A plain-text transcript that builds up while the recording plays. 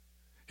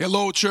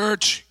Hello,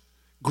 church.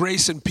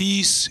 Grace and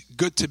peace.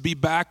 Good to be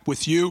back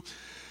with you.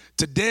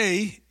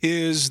 Today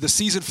is the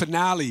season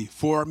finale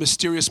for our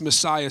Mysterious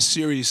Messiah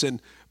series.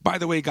 And by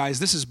the way, guys,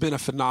 this has been a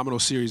phenomenal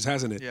series,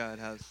 hasn't it? Yeah, it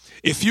has.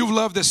 If you've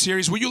loved this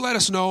series, will you let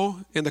us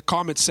know in the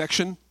comments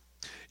section?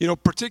 You know,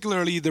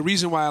 particularly the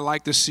reason why I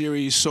like this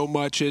series so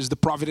much is the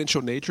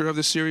providential nature of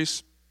this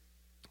series.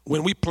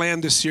 When we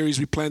planned this series,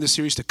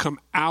 to come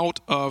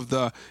out of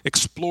the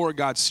Explore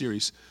God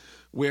series,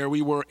 where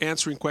we were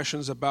answering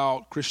questions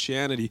about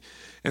Christianity.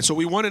 And so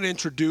we wanted to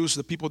introduce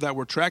the people that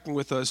were tracking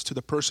with us to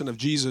the person of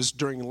Jesus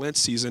during Lent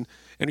season,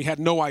 and we had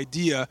no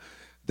idea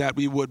that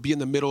we would be in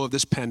the middle of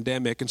this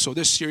pandemic. And so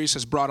this series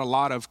has brought a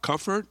lot of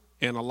comfort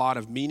and a lot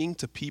of meaning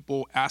to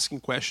people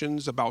asking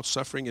questions about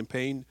suffering and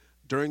pain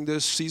during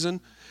this season.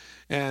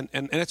 And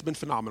it's been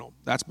phenomenal.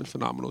 That's been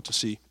phenomenal to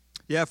see.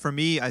 Yeah, for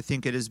me, I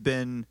think it has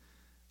been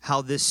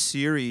how this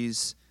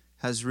series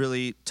has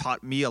really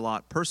taught me a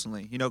lot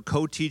personally. You know,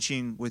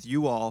 co-teaching with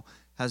you all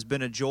has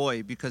been a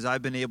joy because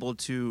I've been able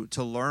to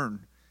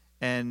learn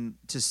and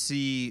to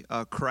see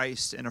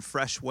Christ in a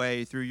fresh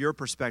way through your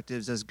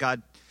perspectives as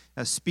God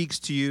speaks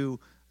to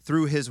you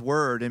through His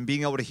Word, and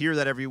being able to hear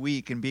that every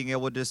week and being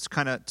able to just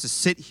kind of to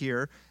sit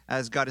here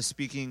as God is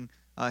speaking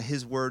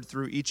His Word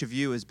through each of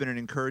you has been an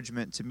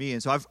encouragement to me.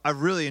 And so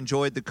I've really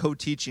enjoyed the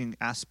co-teaching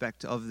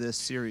aspect of this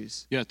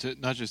series. Yeah,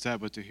 not just that,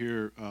 but to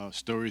hear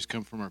stories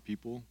come from our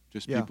people,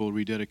 people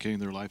rededicating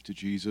their life to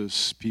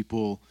Jesus,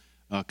 people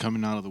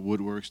coming out of the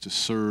woodworks to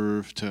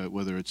serve, to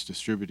whether it's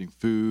distributing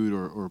food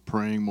or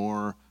praying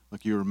more,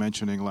 like you were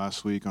mentioning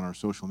last week on our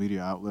social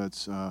media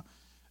outlets.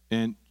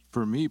 And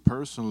for me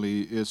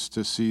personally, it's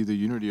to see the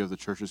unity of the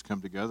churches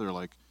come together.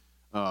 Like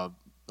a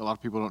lot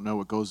of people don't know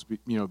what goes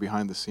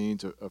behind the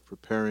scenes of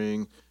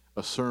preparing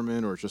a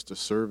sermon or just a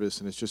service,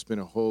 and it's just been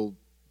a whole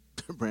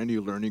brand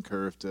new learning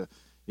curve to,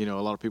 a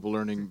lot of people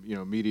learning,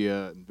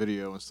 media and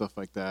video and stuff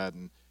like that.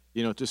 And,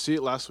 to see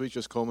it last week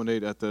just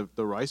culminate at the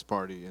Rice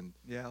Party and,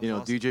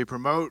 awesome. DJ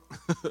promote.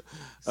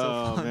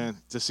 Man,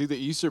 to see the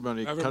Easter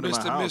Bunny come to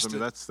my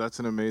house, that's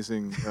an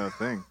amazing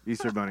thing.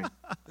 Easter Bunny,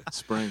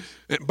 Springs.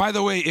 By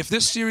the way, if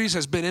this series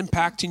has been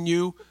impacting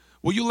you,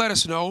 will you let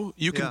us know?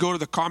 You can go to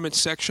the comments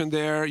section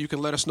there. You can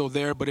let us know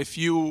there. But if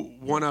you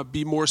want to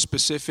be more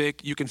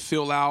specific, you can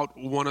fill out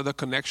one of the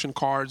connection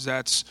cards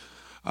that's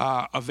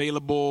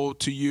available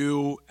to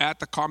you at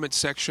the comment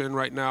section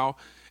right now.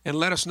 And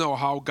let us know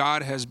how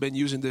God has been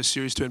using this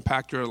series to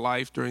impact your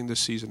life during this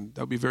season.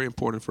 That would be very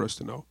important for us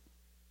to know.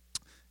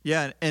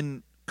 Yeah,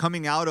 and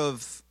coming out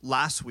of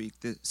last week,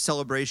 the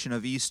celebration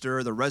of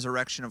Easter, the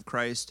resurrection of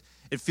Christ,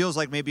 it feels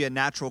like maybe a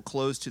natural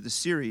close to the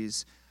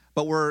series.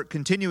 But we're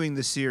continuing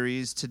the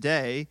series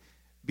today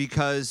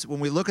because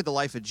when we look at the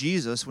life of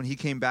Jesus, when He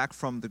came back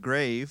from the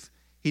grave,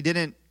 He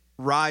didn't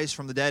rise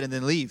from the dead and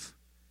then leave.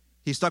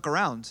 He stuck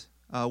around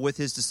with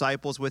His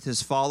disciples, with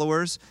His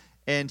followers,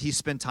 and He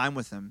spent time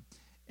with them.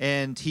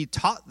 And He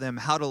taught them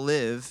how to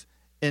live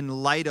in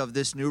light of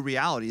this new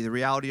reality, the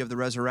reality of the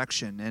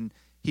resurrection. And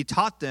He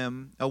taught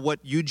them what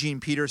Eugene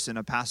Peterson,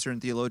 a pastor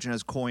and theologian,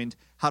 has coined,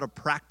 how to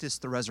practice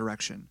the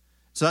resurrection.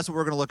 So that's what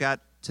we're going to look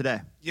at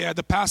today. Yeah,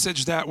 the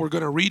passage that we're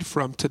going to read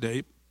from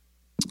today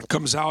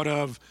comes out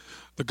of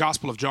the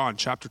Gospel of John,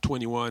 chapter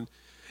 21.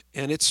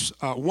 And it's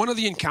one of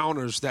the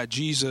encounters that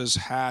Jesus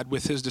had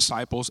with His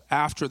disciples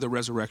after the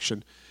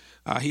resurrection.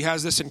 He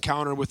has this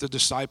encounter with the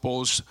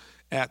disciples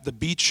at the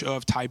beach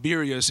of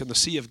Tiberias in the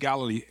Sea of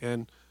Galilee.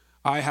 And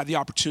I had the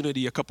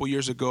opportunity a couple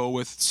years ago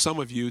with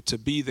some of you to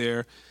be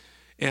there.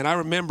 And I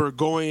remember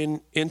going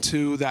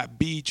into that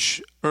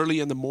beach early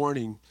in the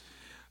morning,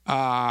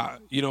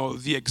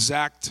 the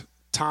exact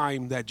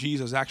time that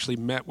Jesus actually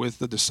met with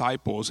the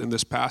disciples in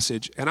this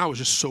passage. And I was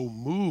just so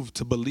moved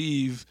to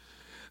believe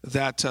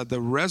that the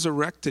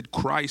resurrected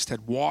Christ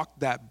had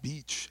walked that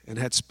beach and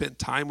had spent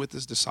time with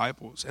His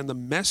disciples. And the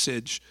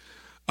message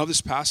of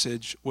this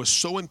passage was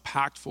so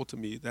impactful to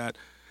me that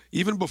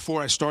even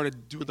before I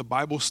started doing the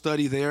Bible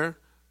study there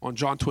on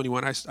John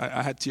 21,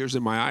 I had tears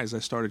in my eyes. I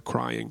started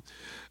crying.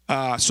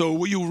 So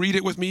will you read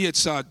it with me?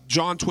 It's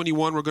John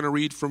 21. We're going to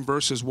read from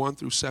verses 1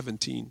 through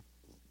 17.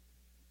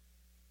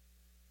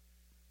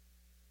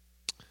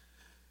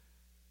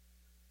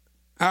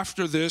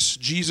 After this,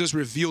 Jesus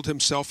revealed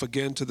Himself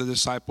again to the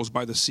disciples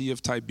by the Sea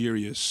of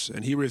Tiberias,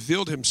 and He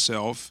revealed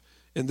Himself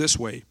in this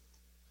way.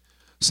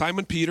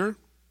 Simon Peter,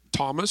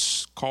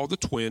 Thomas, called the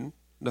twin,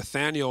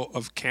 Nathanael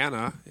of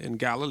Cana in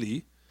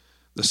Galilee,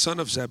 the son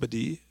of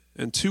Zebedee,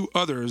 and two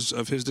others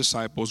of His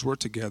disciples were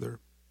together.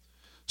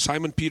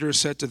 Simon Peter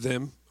said to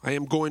them, "I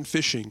am going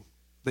fishing."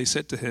 They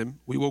said to him,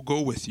 "We will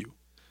go with you."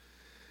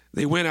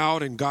 They went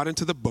out and got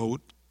into the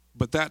boat,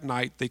 but that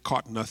night they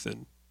caught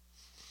nothing.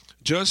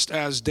 Just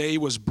as day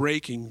was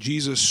breaking,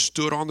 Jesus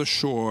stood on the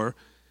shore,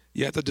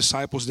 yet the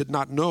disciples did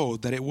not know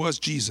that it was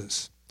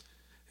Jesus.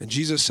 And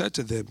Jesus said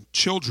to them,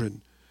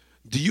 "Children,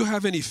 do you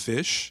have any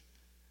fish?"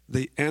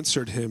 They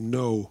answered Him,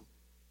 "No."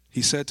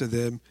 He said to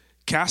them,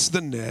 "Cast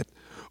the net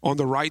on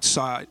the right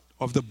side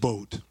of the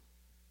boat,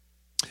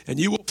 and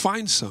you will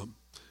find some."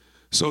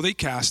 So they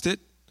cast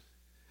it,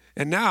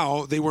 And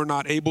now they were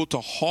not able to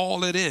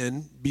haul it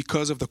in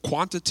because of the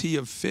quantity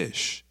of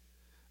fish.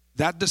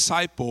 That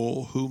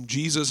disciple whom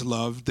Jesus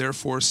loved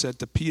therefore said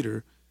to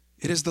Peter,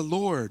 "It is the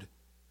Lord."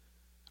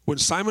 When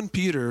Simon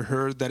Peter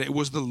heard that it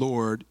was the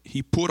Lord,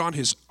 he put on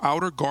his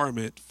outer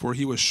garment, for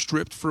he was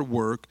stripped for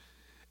work,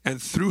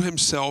 and threw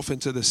himself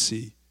into the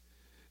sea.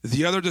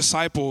 The other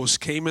disciples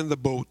came in the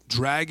boat,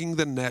 dragging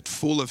the net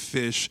full of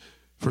fish,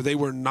 for they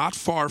were not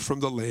far from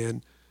the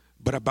land,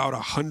 but about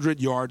 100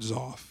 yards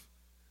off.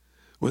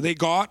 When they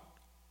got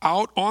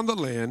out on the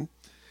land,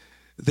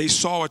 they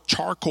saw a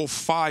charcoal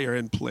fire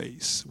in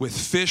place, with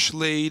fish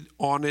laid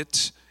on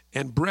it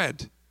and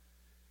bread.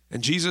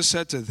 And Jesus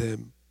said to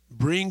them,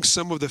 "Bring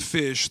some of the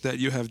fish that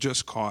you have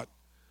just caught."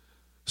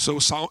 So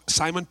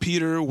Simon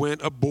Peter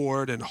went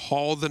aboard and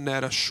hauled the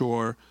net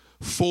ashore,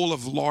 full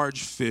of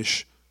large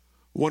fish,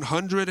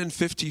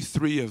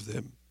 153 of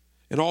them.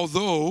 And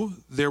although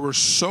there were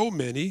so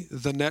many,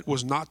 the net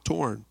was not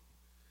torn.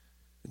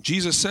 And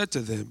Jesus said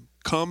to them,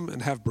 "Come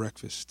and have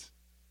breakfast."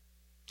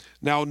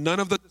 Now none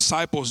of the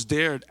disciples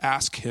dared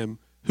ask him,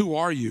 "Who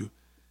are you?"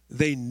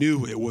 They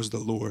knew it was the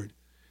Lord.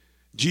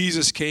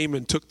 Jesus came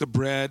and took the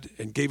bread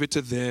and gave it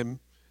to them,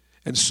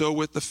 and so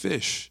with the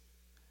fish.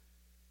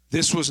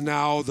 This was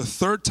now the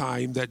third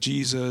time that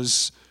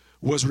Jesus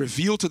was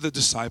revealed to the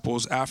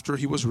disciples after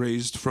he was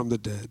raised from the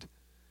dead.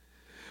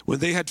 When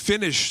they had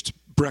finished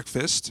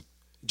breakfast,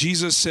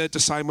 Jesus said to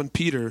Simon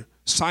Peter,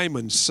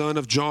 "Simon, son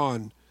of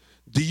John,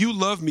 do you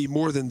love me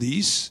more than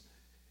these?"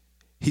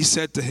 He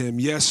said to him,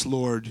 "Yes,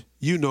 Lord,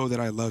 you know that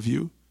I love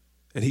you."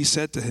 And he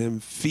said to him,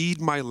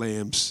 "Feed my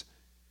lambs."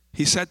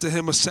 He said to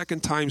him a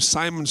second time,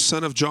 "Simon,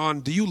 son of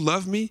John, do you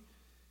love me?"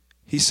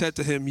 He said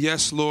to him,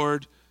 "Yes,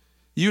 Lord,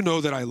 you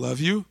know that I love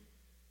you."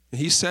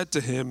 And he said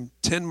to him,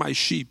 "Tend my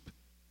sheep."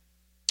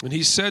 And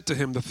he said to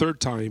him the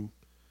third time,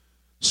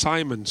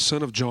 "Simon,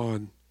 son of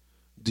John,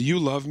 do you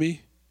love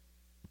me?"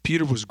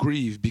 Peter was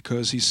grieved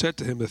because he said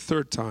to him the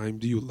third time,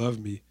 "Do you love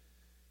me?"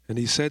 And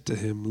he said to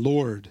him,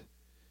 "Lord,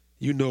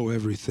 you know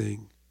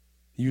everything.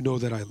 You know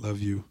that I love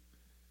you."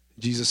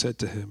 Jesus said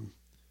to him,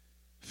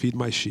 "Feed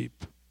my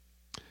sheep."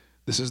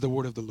 This is the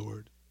word of the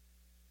Lord.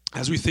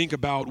 As we think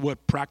about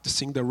what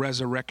practicing the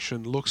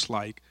resurrection looks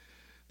like,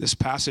 this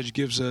passage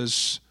gives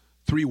us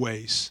three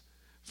ways.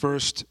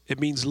 First, it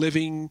means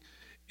living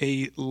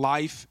a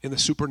life in the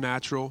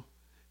supernatural.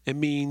 It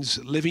means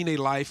living a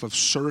life of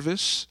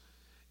service,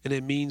 and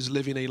it means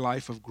living a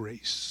life of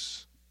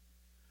grace.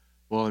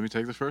 Well, let me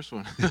take the first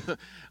one.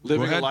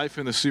 Living a life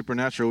in the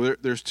supernatural.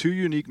 There's two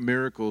unique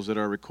miracles that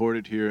are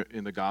recorded here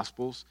in the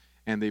Gospels,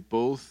 and they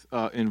both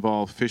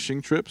involve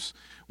fishing trips.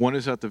 One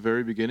is at the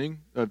very beginning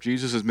of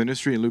Jesus'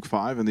 ministry in Luke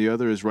 5, and the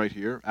other is right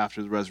here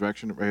after the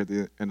resurrection, right at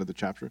the end of the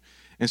chapter.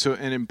 And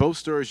in both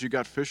stories, you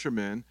got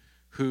fishermen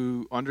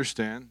who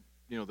understand,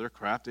 their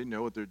craft. They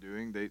know what they're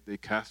doing. They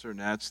cast their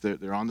nets.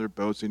 They're on their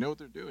boats. They know what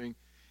they're doing.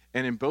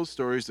 And in both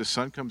stories, the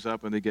sun comes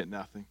up and they get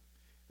nothing.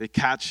 They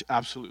catch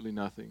absolutely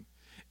nothing.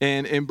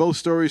 And in both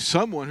stories,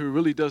 someone who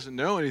really doesn't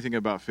know anything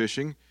about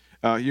fishing,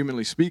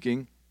 humanly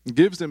speaking,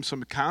 gives them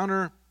some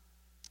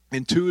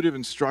counter-intuitive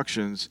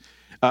instructions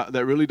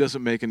that really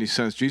doesn't make any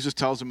sense. Jesus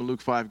tells them in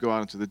Luke 5, go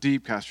out into the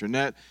deep, cast your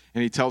net.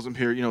 And he tells them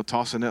here,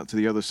 toss a net to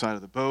the other side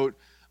of the boat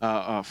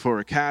for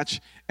a catch.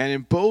 And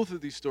in both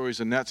of these stories,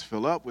 the nets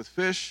fill up with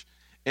fish.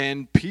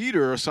 And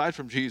Peter, aside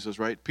from Jesus,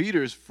 right?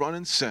 Peter is front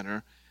and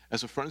center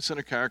as a front and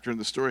center character in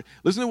the story.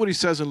 Listen to what he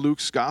says in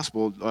Luke's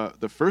gospel,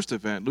 the first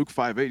event, Luke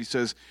 5:8. He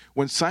says,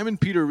 when Simon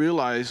Peter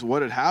realized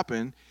what had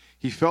happened,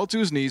 he fell to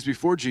his knees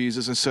before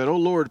Jesus and said, "Oh,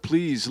 Lord,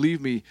 please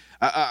leave me.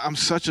 I'm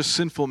such a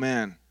sinful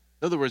man."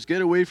 In other words,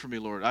 get away from me,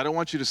 Lord. I don't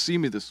want you to see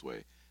me this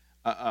way.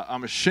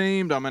 I'm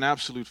ashamed. I'm an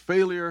absolute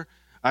failure.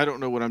 I don't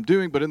know what I'm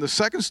doing. But in the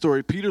second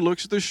story, Peter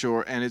looks at the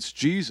shore, and it's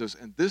Jesus.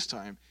 And this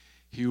time,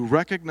 he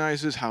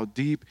recognizes how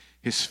deep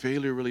his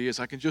failure really is.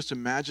 I can just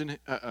imagine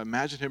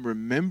him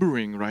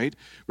remembering, right?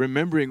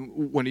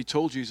 Remembering when he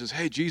told Jesus,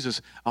 "Hey,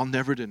 Jesus, I'll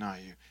never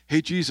deny you.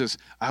 Hey, Jesus,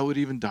 I would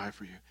even die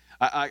for you."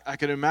 I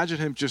can imagine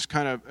him just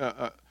kind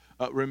of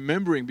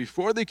remembering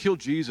before they killed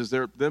Jesus,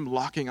 them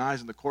locking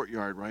eyes in the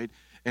courtyard, right?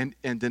 And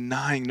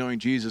denying knowing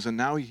Jesus. And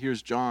now he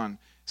hears John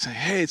say,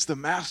 "Hey, it's the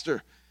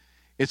Master.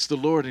 It's the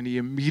Lord," and he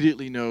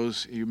immediately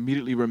knows, he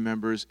immediately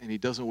remembers, and he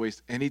doesn't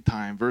waste any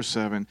time. Verse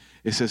 7,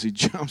 it says he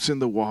jumps in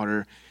the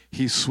water.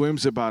 He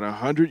swims about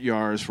 100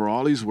 yards for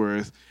all he's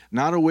worth,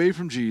 not away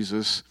from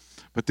Jesus,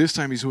 but this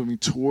time he's moving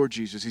toward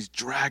Jesus. He's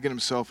dragging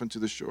himself into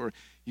the shore.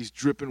 He's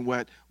dripping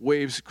wet,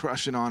 waves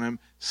crushing on him,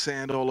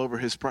 sand all over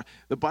his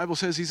The Bible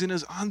says he's in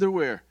his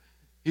underwear.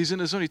 He's in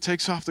his own. He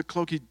takes off the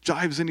cloak. He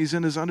dives in. He's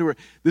in his underwear.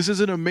 This is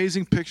an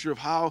amazing picture of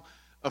how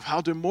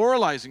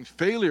demoralizing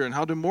failure and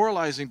how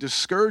demoralizing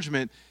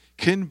discouragement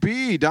can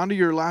be, down to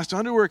your last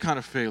underwear kind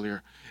of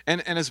failure.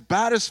 And as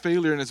bad as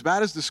failure and as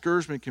bad as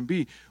discouragement can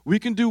be, we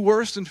can do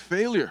worse than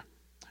failure.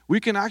 We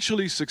can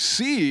actually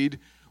succeed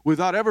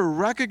without ever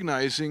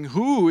recognizing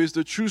who is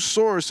the true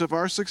source of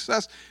our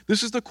success.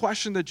 This is the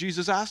question that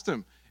Jesus asked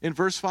him in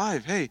verse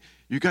 5. "Hey,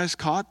 you guys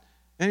caught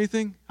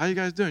Anything? How you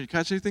guys doing? You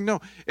catch anything? No.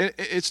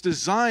 It's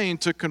designed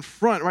to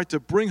confront, right,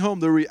 to bring home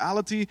the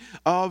reality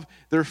of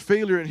their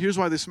failure. And here's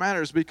why this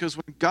matters, because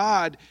when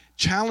God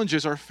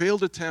challenges our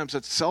failed attempts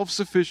at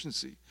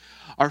self-sufficiency,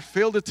 our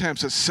failed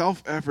attempts at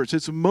self-efforts,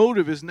 its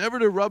motive is never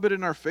to rub it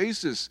in our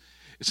faces.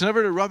 It's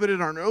never to rub it in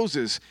our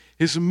noses.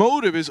 His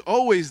motive is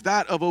always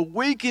that of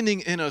awakening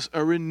in us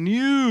a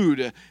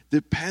renewed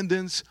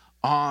dependence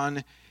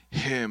on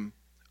him.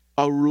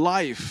 A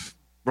life,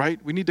 right?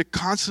 We need to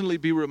constantly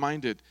be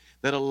reminded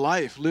that a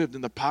life lived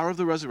in the power of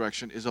the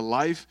resurrection is a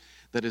life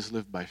that is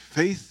lived by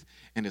faith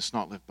and it's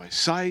not lived by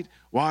sight.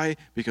 Why?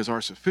 Because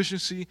our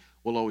sufficiency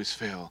will always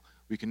fail.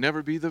 We can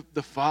never be the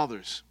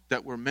fathers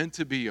that we're meant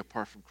to be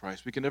apart from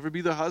Christ. We can never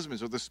be the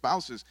husbands or the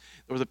spouses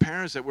or the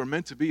parents that we're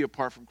meant to be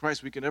apart from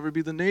Christ. We can never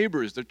be the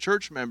neighbors, the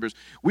church members.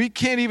 We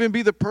can't even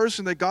be the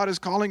person that God is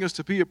calling us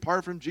to be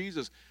apart from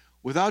Jesus.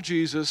 Without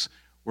Jesus,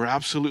 we're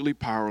absolutely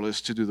powerless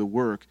to do the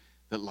work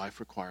that life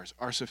requires.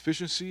 Our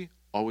sufficiency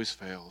always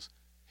fails.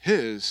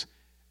 His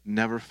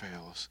never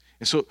fails.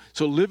 And so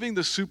living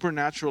the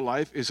supernatural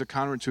life is a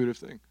counterintuitive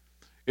thing.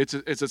 It's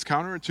as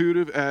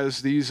counterintuitive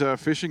as these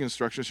fishing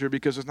instructions here,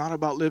 because it's not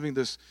about living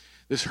this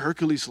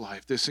Hercules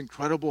life, this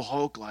incredible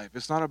Hulk life.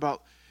 It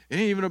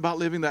ain't even about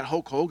living that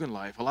Hulk Hogan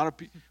life. A lot of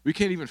people, we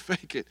can't even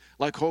fake it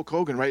like Hulk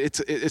Hogan,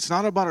 right? It's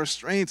not about our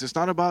strengths. It's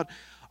not about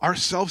our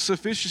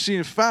self-sufficiency.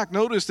 In fact,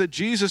 notice that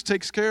Jesus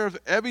takes care of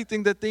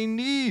everything that they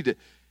need.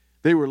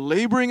 They were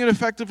laboring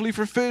ineffectively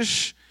for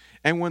fish,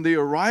 and when they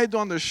arrived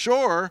on the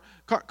shore,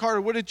 Carter,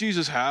 what did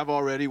Jesus have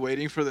already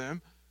waiting for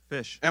them?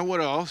 Fish. And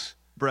what else?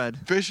 Bread.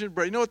 Fish and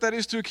bread. You know what that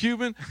is to a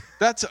Cuban?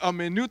 That's a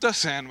minuta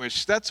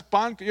sandwich. That's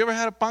pan. You ever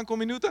had a pan con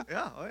minuta?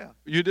 Yeah, oh yeah.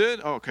 You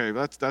did? Okay,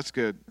 that's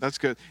good. That's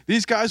good.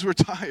 These guys were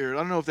tired. I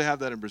don't know if they have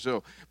that in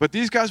Brazil, but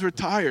these guys were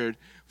tired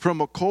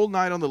from a cold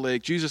night on the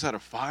lake. Jesus had a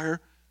fire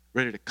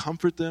ready to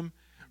comfort them,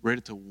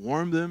 ready to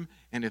warm them.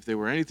 And if they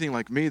were anything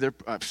like me,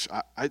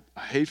 I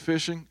hate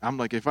fishing. I'm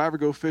like, if I ever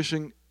go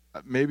fishing,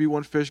 maybe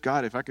one fish.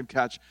 God, if I can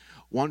catch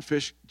one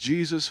fish,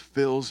 Jesus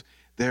fills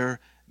their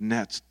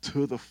nets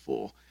to the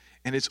full.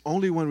 And it's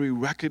only when we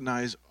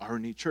recognize our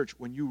need, church,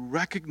 when you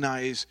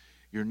recognize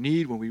your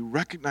need, when we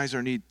recognize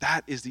our need,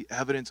 that is the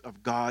evidence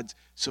of God's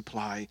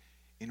supply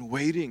in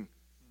waiting.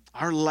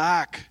 Our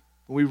lack,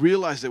 when we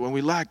realize that when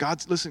we lack,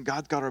 God's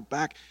got our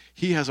back.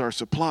 He has our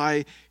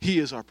supply. He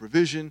is our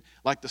provision.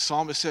 Like the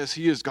psalmist says,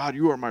 He is God,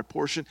 you are my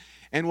portion.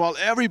 And while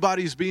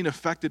everybody's being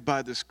affected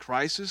by this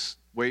crisis,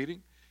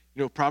 waiting,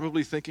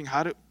 probably thinking,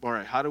 how do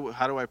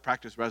I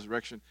practice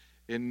resurrection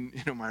in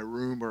my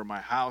room or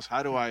my house?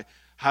 How do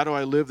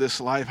I live this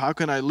life? How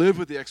can I live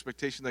with the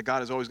expectation that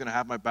God is always going to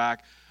have my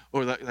back,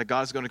 or that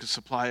God is going to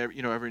supply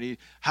every need?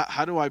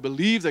 How do I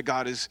believe that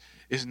God is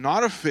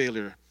not a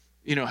failure?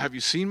 Have you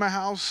seen my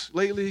house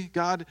lately,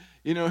 God?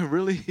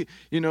 Really,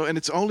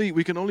 and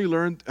we can only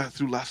learn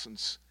through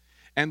lessons.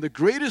 And the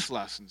greatest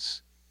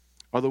lessons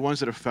are the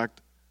ones that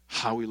affect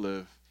how we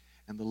live.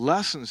 And the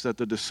lessons that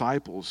the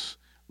disciples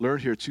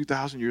learned here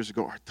 2,000 years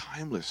ago are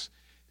timeless.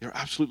 They're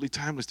absolutely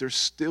timeless. They're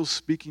still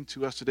speaking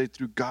to us today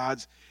through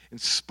God's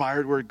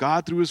inspired word.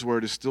 God, through his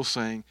word, is still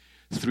saying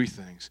three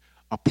things.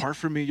 Apart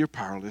from me, you're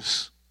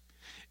powerless.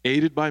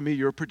 Aided by me,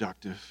 you're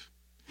productive.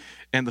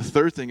 And the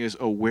third thing is,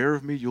 aware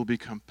of me, you'll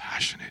become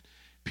passionate.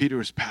 Peter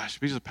is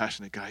passionate. He's a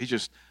passionate guy.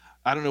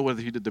 I don't know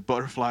whether he did the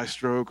butterfly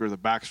stroke or the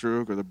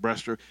backstroke or the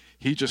breaststroke.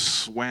 He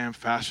just swam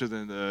faster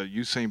than the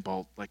Usain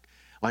Bolt, like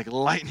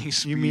lightning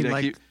speed. You mean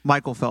like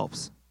Michael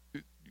Phelps?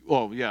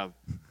 Oh, yeah,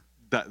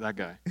 that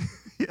guy.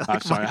 Yeah,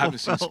 I'm sorry, I haven't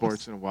seen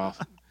sports in a while.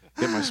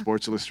 Get my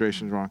sports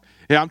illustrations wrong.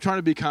 Yeah, I'm trying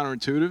to be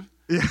counterintuitive.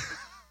 Yeah.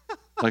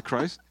 Like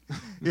Christ.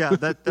 Yeah,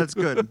 that's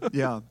good.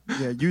 Yeah.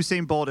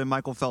 Usain Bolt and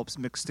Michael Phelps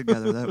mixed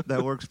together.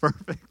 That works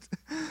perfect.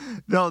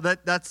 No,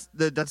 that's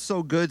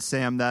so good,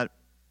 Sam. That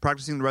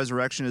practicing the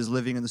resurrection is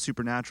living in the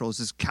supernatural. Is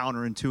this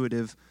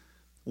counterintuitive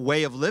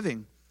way of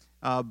living,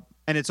 and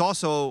it's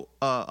also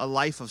a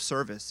life of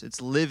service.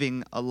 It's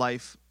living a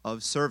life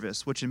of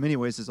service, which in many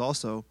ways is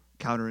also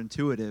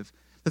counterintuitive.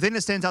 The thing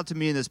that stands out to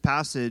me in this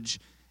passage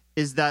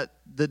is that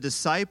the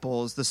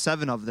disciples, the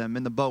 7 of them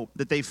in the boat,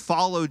 that they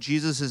follow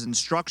Jesus'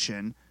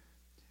 instruction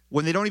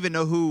when they don't even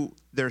know who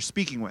they're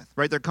speaking with,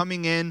 right? They're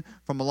coming in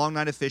from a long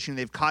night of fishing.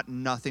 They've caught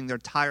nothing. They're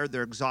tired.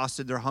 They're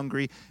exhausted. They're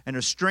hungry. And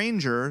a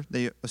stranger,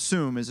 they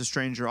assume is a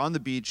stranger on the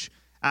beach,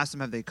 asks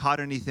them, have they caught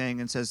anything?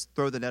 And says,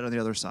 throw the net on the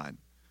other side.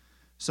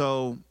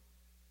 So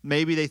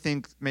maybe they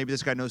think maybe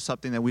this guy knows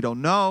something that we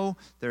don't know.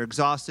 They're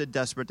exhausted,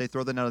 desperate. They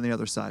throw the net on the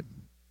other side.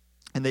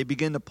 And they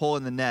begin to pull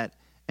in the net.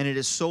 And it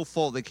is so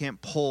full they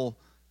can't pull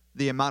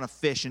the amount of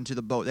fish into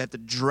the boat. They have to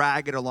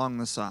drag it along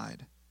the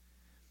side.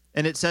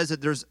 And it says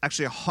that there's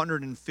actually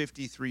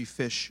 153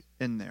 fish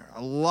in there.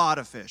 A lot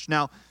of fish.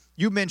 Now,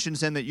 you mentioned,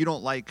 Sam, that you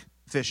don't like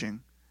fishing.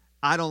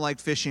 I don't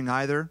like fishing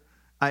either.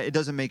 It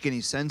doesn't make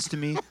any sense to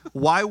me.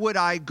 Why would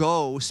I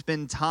go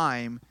spend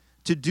time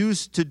to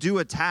do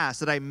a task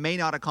that I may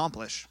not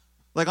accomplish?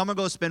 Like, I'm going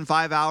to go spend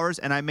 5 hours,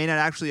 and I may not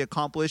actually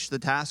accomplish the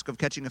task of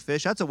catching a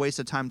fish. That's a waste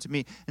of time to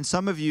me. And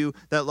some of you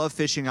that love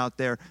fishing out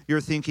there, you're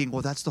thinking,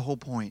 well, that's the whole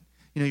point.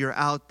 you're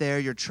out there,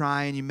 you're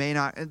trying, you may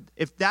not.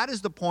 If that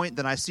is the point,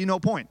 then I see no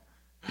point.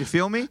 You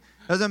feel me?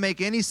 Doesn't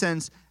make any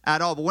sense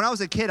at all. But when I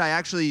was a kid, I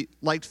actually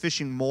liked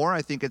fishing more.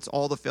 I think it's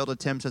all the failed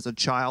attempts as a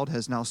child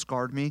has now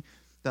scarred me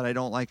that I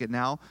don't like it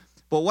now.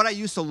 But what I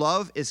used to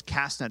love is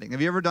cast netting.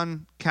 Have you ever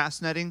done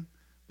cast netting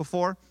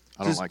before?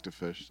 I don't like to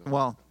fish. So.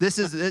 Well, this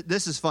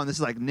is fun. This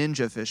is like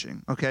ninja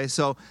fishing, okay?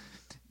 So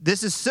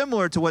this is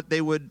similar to what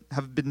they would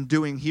have been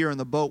doing here in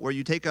the boat, where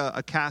you take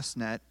a cast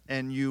net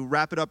and you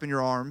wrap it up in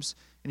your arms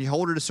and you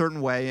hold it a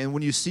certain way, and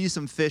when you see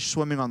some fish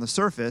swimming on the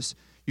surface,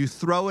 you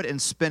throw it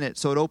and spin it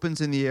so it opens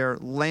in the air,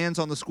 lands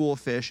on the school of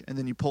fish, and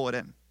then you pull it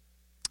in.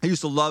 I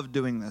used to love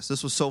doing this.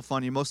 This was so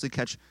fun. You mostly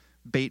catch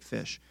bait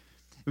fish.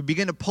 We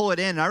begin to pull it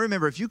in, and I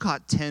remember if you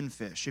caught 10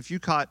 fish, if you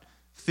caught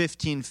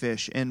 15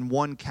 fish in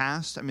one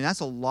cast, I mean,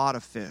 that's a lot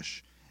of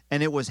fish.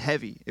 And it was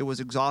heavy. It was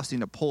exhausting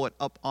to pull it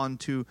up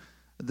onto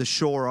the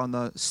shore on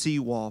the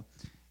seawall.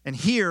 And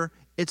here,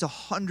 it's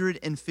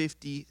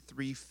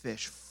 153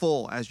 fish,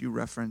 full, as you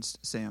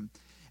referenced, Sam.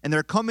 And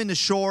they're coming to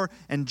shore,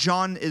 and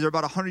John is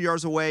about 100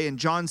 yards away, and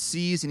John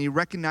sees, and he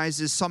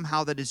recognizes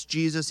somehow that it's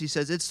Jesus. He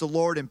says, it's the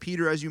Lord, and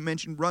Peter, as you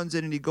mentioned, runs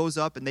in, and he goes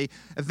up, and they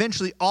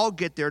eventually all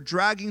get there,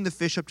 dragging the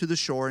fish up to the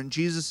shore, and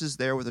Jesus is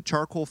there with a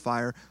charcoal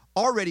fire,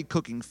 already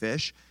cooking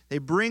fish. They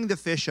bring the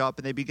fish up,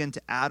 and they begin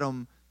to add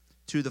them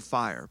to the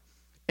fire.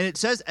 And it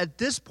says at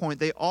this point,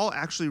 they all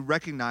actually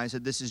recognize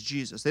that this is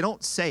Jesus. They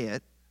don't say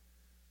it,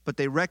 but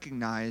they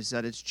recognize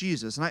that it's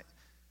Jesus. And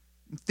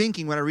I'm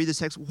thinking when I read this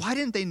text, why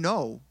didn't they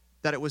know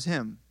that it was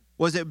him?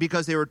 Was it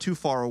because they were too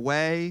far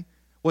away?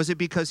 Was it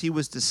because he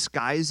was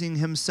disguising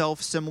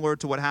himself, similar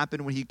to what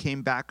happened when he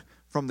came back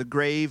from the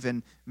grave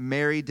and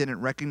Mary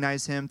didn't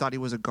recognize him, thought he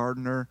was a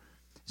gardener?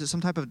 Is it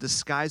some type of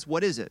disguise?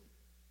 What is it?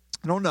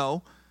 I don't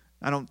know.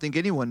 I don't think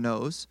anyone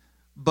knows.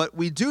 But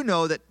we do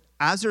know that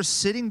as they're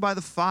sitting by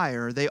the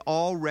fire, they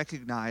all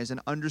recognize and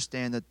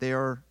understand that they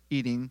are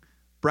eating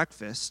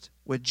breakfast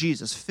with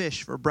Jesus,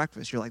 fish for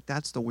breakfast. You're like,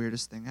 that's the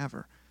weirdest thing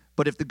ever.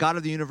 But if the God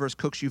of the universe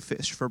cooks you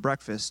fish for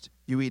breakfast,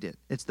 you eat it.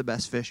 It's the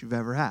best fish you've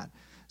ever had.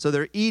 So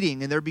they're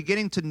eating, and they're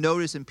beginning to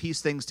notice and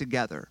piece things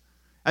together.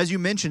 As you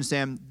mentioned,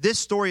 Sam, this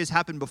story has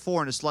happened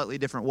before in a slightly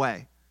different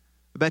way.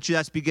 I bet you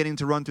that's beginning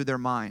to run through their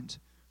mind.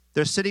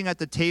 They're sitting at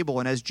the table,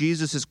 and as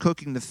Jesus is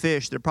cooking the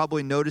fish, they're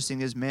probably noticing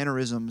his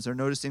mannerisms. They're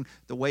noticing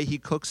the way he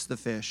cooks the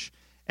fish.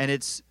 And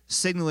it's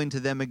signaling to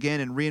them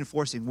again and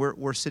reinforcing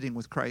we're sitting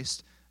with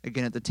Christ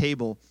again at the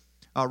table.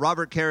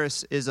 Robert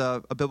Karras is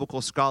a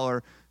biblical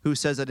scholar who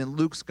says that in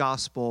Luke's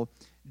gospel,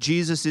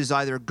 Jesus is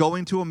either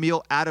going to a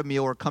meal, at a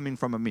meal, or coming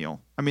from a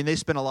meal. I mean, they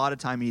spend a lot of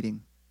time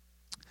eating.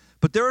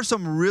 But there are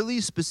some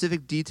really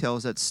specific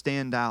details that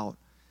stand out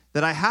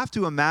that I have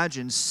to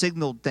imagine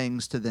signaled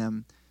things to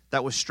them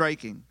that was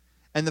striking.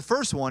 And the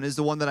first one is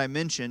the one that I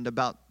mentioned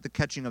about the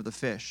catching of the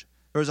fish.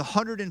 There was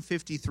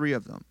 153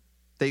 of them.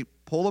 They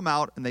pull them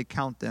out and they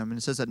count them, and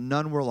it says that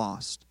none were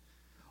lost.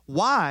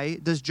 Why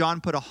does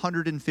John put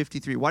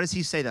 153? Why does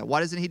he say that? Why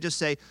doesn't he just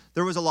say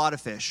there was a lot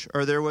of fish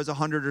or there was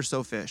 100 or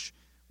so fish?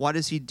 Why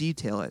does he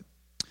detail it?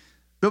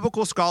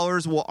 Biblical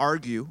scholars will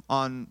argue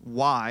on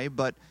why,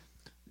 but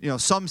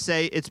some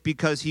say it's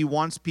because he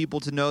wants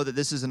people to know that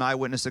this is an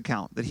eyewitness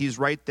account, that he's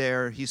right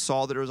there. He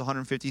saw that there was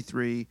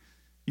 153.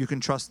 You can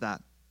trust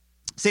that.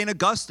 St.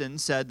 Augustine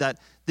said that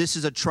this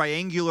is a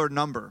triangular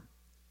number.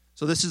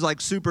 So this is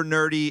like super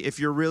nerdy if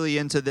you're really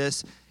into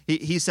this.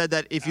 He said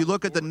that if you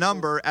look at the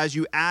number, as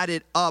you add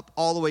it up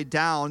all the way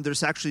down,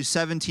 there's actually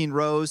 17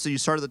 rows. So you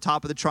start at the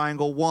top of the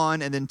triangle,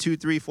 1, and then 2,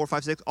 3, 4,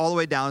 5, 6, all the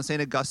way down.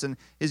 St. Augustine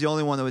is the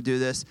only one that would do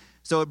this.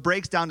 So it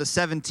breaks down to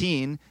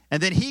 17.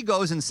 And then he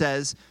goes and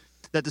says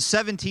that the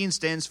 17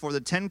 stands for the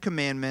 10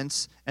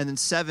 Commandments, and then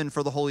 7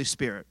 for the Holy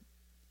Spirit.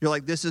 You're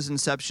like, this is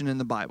inception in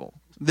the Bible.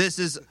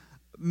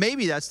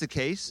 Maybe that's the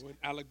case.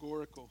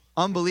 Allegorical.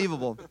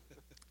 Unbelievable.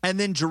 And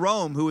then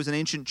Jerome, who was an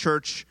ancient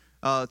church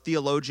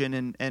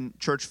theologian and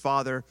church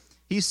father,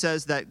 he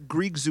says that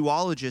Greek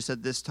zoologists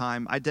at this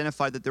time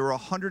identified that there were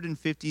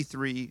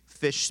 153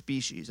 fish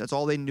species. That's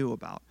all they knew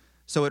about.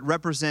 So it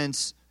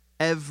represents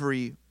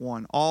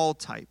everyone, all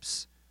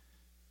types.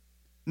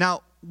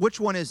 Now, which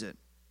one is it?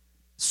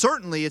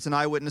 Certainly it's an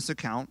eyewitness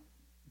account.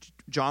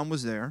 John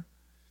was there.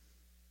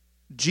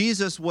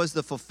 Jesus was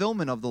the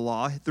fulfillment of the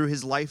law through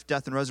his life,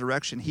 death, and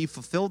resurrection. He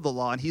fulfilled the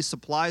law, and he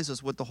supplies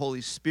us with the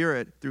Holy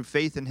Spirit through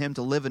faith in him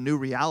to live a new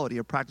reality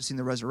of practicing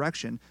the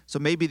resurrection. So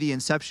maybe the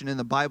inception in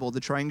the Bible, the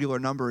triangular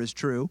number, is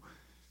true.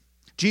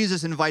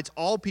 Jesus invites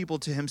all people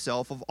to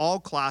himself of all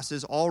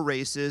classes, all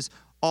races,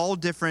 all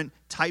different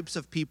types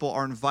of people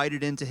are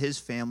invited into his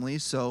family.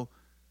 So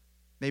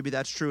maybe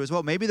that's true as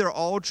well. Maybe they're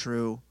all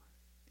true,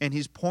 and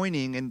he's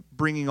pointing and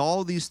bringing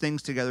all these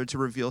things together to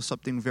reveal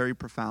something very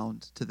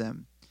profound to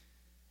them.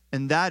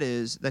 And that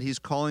is that he's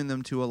calling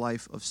them to a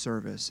life of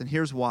service. And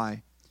here's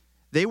why.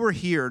 They were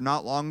here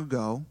not long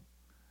ago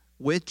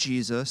with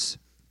Jesus,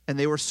 and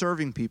they were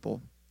serving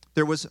people.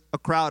 There was a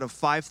crowd of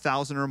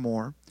 5,000 or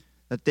more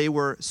that they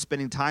were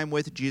spending time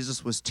with.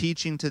 Jesus was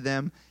teaching to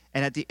them.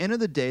 And at the end of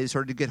the day, they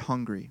started to get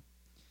hungry.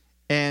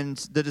 And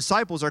the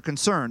disciples are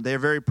concerned. They are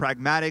very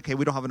pragmatic. Hey,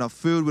 we don't have enough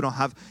food. We don't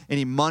have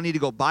any money to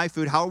go buy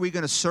food. How are we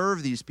going to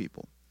serve these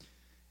people?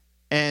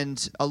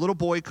 And a little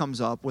boy comes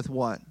up with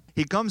what?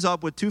 He comes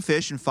up with 2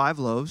 fish and 5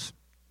 loaves.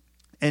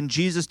 And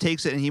Jesus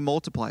takes it and he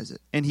multiplies it.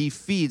 And he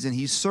feeds and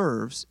he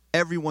serves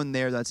everyone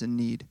there that's in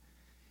need.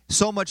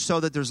 So much so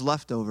that there's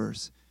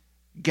leftovers.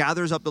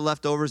 Gathers up the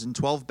leftovers in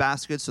 12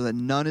 baskets so that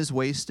none is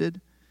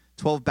wasted.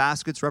 12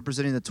 baskets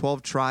representing the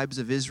 12 tribes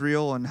of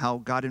Israel and how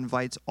God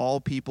invites all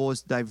people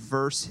as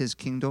diverse his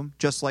kingdom,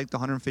 just like the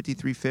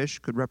 153 fish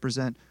could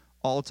represent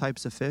all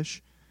types of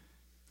fish.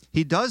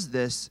 He does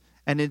this,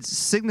 and it's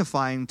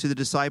signifying to the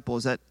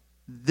disciples that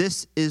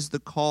this is the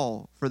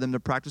call for them to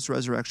practice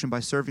resurrection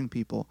by serving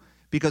people.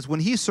 Because when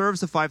he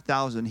serves the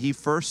 5,000, he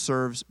first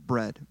serves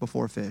bread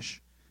before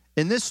fish.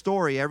 In this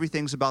story,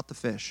 everything's about the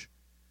fish.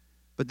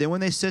 But then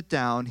when they sit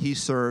down, he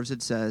serves,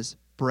 it says,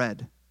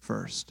 bread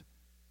first,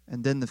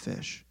 and then the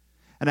fish.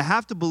 And I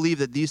have to believe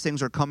that these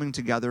things are coming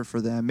together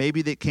for them.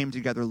 Maybe they came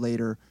together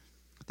later,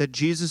 that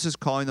Jesus is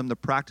calling them to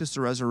practice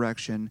the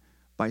resurrection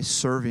by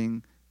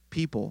serving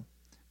people.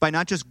 By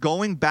not just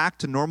going back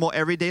to normal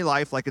everyday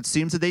life like it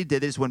seems that they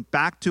did. They just went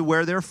back to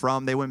where they're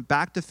from. They went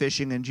back to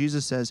fishing, and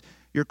Jesus says,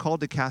 you're called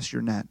to cast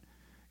your net.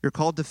 You're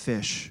called to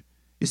fish.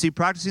 You see,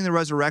 practicing the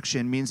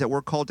resurrection means that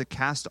we're called to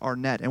cast our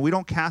net. And we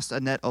don't cast a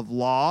net of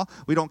law.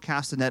 We don't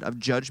cast a net of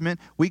judgment.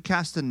 We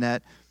cast a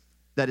net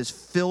that is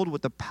filled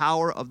with the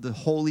power of the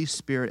Holy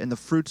Spirit and the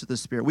fruits of the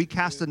Spirit. We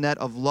cast a net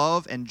of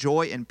love and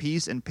joy and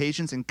peace and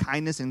patience and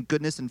kindness and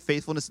goodness and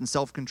faithfulness and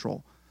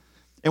self-control.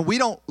 And we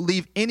don't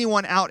leave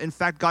anyone out. In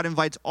fact, God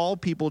invites all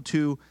people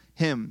to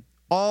him.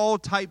 All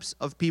types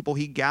of people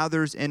he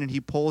gathers in and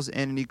he pulls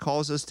in and he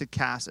calls us to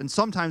cast. And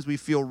sometimes we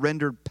feel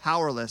rendered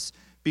powerless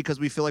because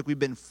we feel like we've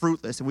been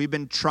fruitless and we've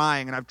been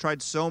trying. And I've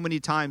tried so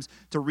many times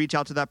to reach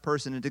out to that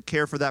person and to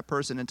care for that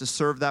person and to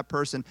serve that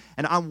person.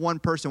 And I'm one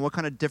person. What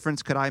kind of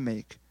difference could I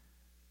make?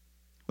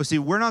 Well, see,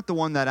 we're not the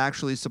one that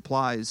actually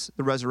supplies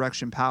the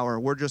resurrection power.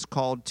 We're just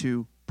called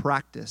to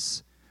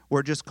practice.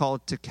 We're just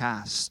called to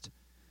cast.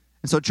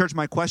 And so, church,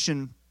 my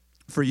question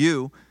for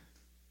you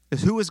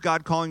is, who is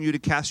God calling you to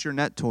cast your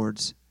net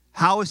towards?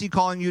 How is he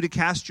calling you to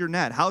cast your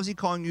net? How is he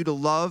calling you to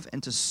love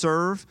and to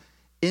serve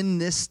in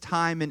this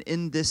time and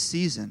in this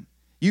season?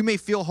 You may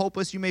feel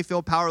hopeless, you may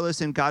feel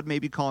powerless, and God may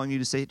be calling you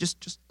to say,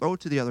 just throw it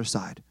to the other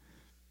side.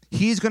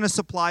 He's going to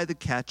supply the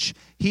catch.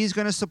 He's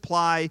going to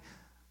supply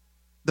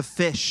the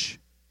fish.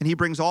 And he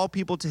brings all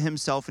people to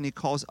himself, and he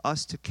calls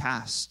us to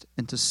cast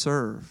and to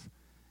serve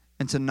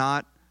and to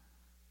not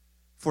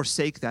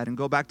forsake that and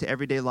go back to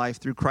everyday life.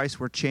 Through Christ,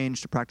 we're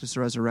changed to practice the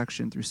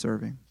resurrection through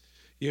serving.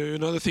 You know,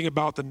 another thing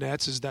about the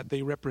nets is that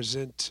they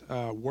represent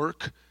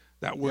work.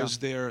 That was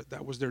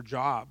their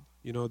job.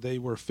 You know, they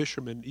were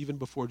fishermen even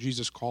before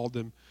Jesus called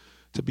them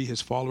to be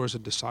his followers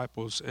and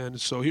disciples. And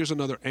so here's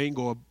another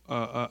angle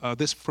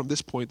of from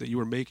this point that you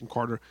were making,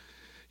 Carter.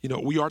 You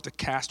know, we are to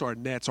cast our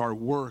nets, our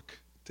work,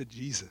 to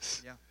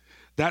Jesus.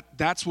 Yeah.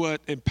 That's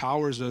what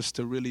empowers us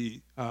to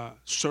really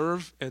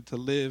serve and to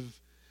live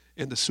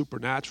in the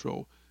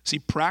supernatural. See,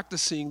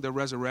 practicing the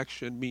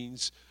resurrection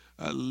means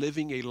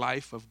living a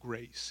life of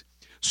grace.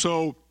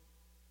 So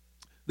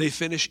they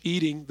finish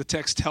eating. The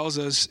text tells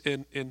us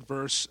in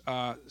verse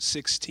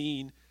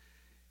 16,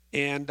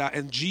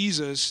 and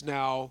Jesus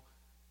now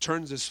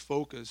turns his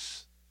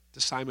focus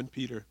to Simon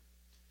Peter.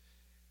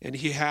 And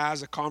he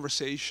has a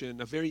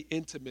conversation, a very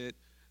intimate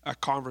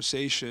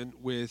conversation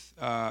with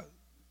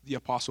the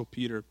Apostle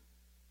Peter.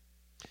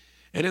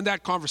 And in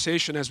that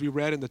conversation, as we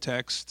read in the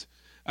text,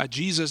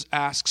 Jesus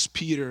asks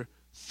Peter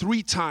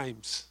 3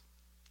 times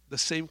the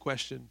same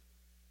question,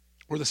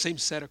 or the same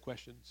set of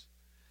questions.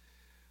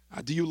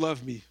 Do you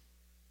love me?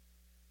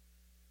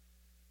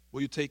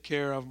 Will you take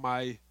care of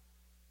my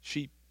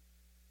sheep,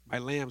 my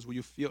lambs? Will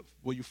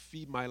you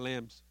feed my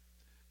lambs?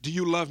 Do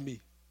you love me?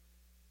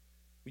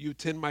 Will you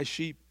tend my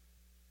sheep?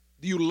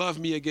 Do you love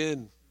me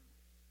again?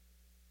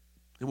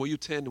 And will you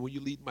tend and will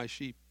you lead my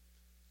sheep?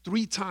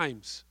 3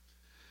 times.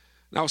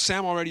 Now,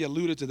 Sam already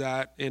alluded to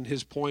that in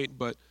his point,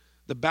 but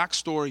the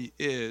backstory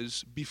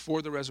is,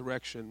 before the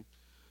resurrection,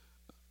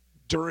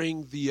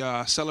 during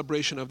the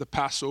celebration of the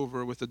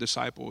Passover with the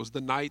disciples,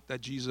 the night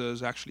that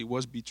Jesus actually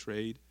was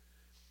betrayed,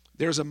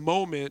 there's a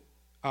moment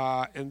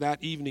in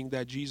that evening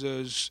that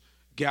Jesus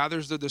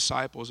gathers the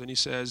disciples and he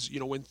says, you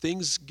know, when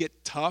things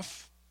get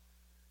tough,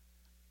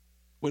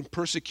 when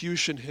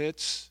persecution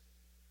hits,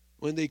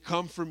 when they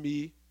come for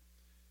me,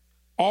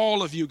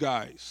 all of you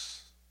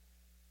guys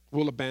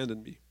will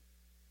abandon me.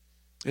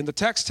 And the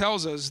text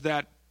tells us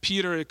that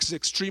Peter is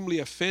extremely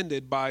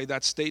offended by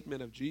that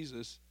statement of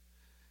Jesus.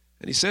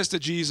 And he says to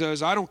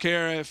Jesus, I don't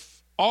care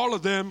if all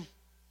of them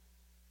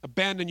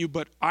abandon you,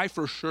 but I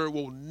for sure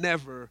will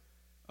never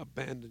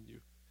abandon you.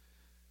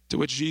 To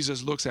which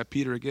Jesus looks at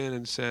Peter again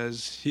and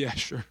says, yeah,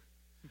 sure.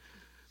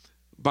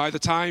 By the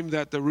time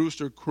that the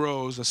rooster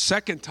crows a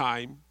second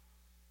time,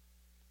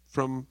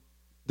 from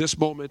this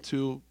moment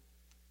to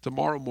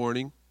tomorrow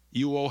morning,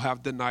 you will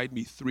have denied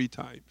me 3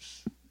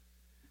 times.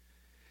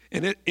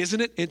 And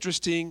isn't it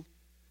interesting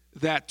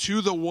that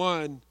to the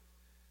one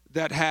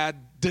that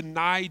had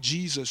denied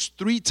Jesus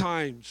 3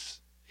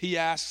 times, he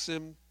asks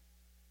him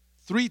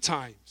 3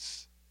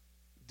 times,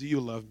 do you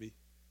love me?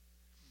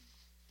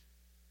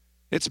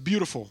 It's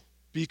beautiful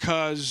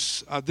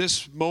because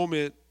this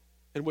moment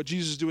and what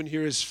Jesus is doing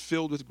here is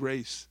filled with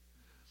grace.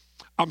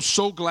 I'm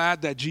so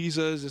glad that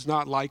Jesus is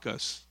not like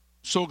us.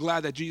 So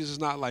glad that Jesus is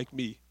not like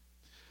me.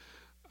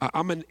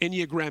 I'm an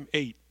Enneagram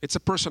 8. It's a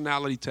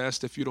personality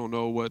test if you don't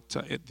know what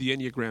the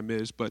Enneagram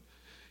is. But,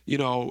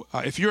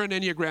 if you're an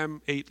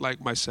Enneagram 8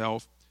 like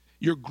myself,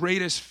 your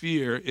greatest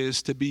fear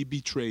is to be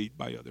betrayed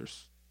by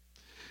others.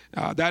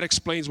 That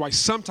explains why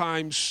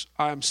sometimes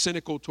I'm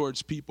cynical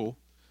towards people,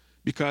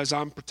 because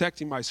I'm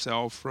protecting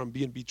myself from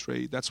being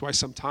betrayed. That's why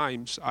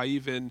sometimes I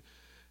even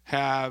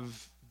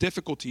have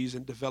difficulties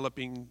in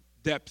developing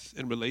depth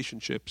in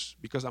relationships,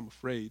 because I'm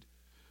afraid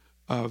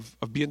of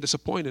being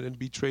disappointed and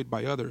betrayed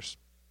by others.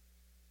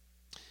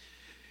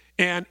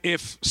 And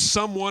if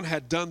someone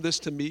had done this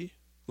to me,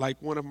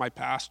 like one of my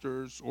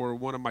pastors or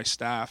one of my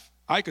staff,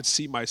 I could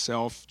see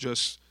myself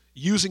just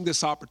using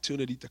this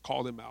opportunity to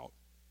call them out.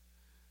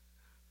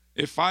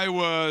 If I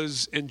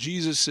was in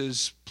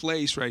Jesus's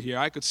place right here,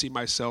 I could see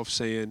myself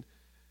saying,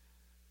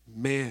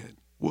 man,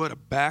 what a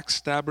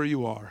backstabber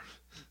you are.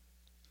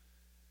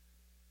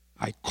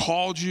 I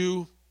called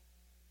you.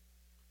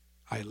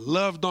 I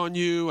loved on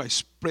you. I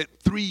spent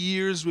 3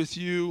 years with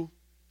you,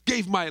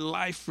 gave my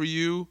life for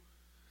you.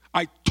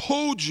 I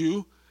told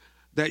you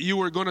that you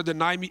were going to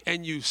deny me,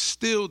 and you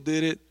still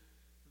did it.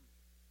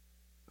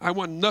 I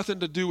want nothing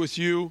to do with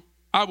you.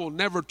 I will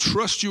never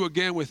trust you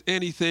again with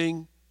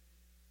anything.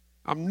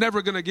 I'm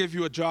never going to give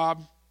you a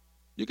job.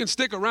 You can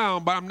stick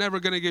around, but I'm never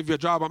going to give you a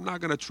job. I'm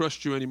not going to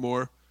trust you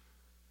anymore.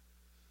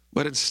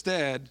 But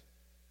instead,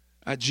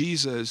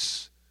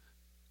 Jesus,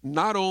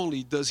 not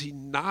only does he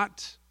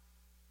not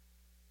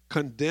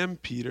condemn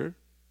Peter,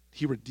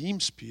 he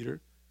redeems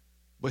Peter,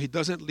 but he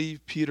doesn't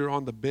leave Peter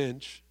on the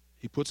bench.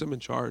 He puts him in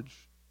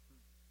charge.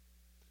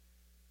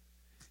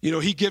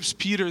 He gives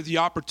Peter the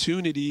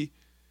opportunity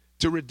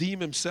to redeem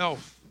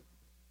himself.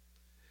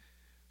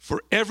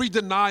 For every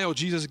denial,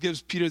 Jesus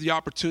gives Peter the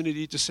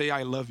opportunity to say,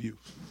 I love you.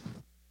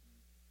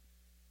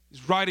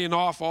 He's writing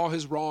off all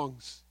his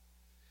wrongs.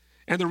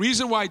 And the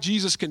reason why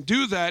Jesus can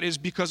do that is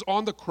because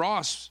on the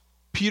cross,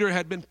 Peter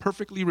had been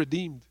perfectly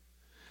redeemed.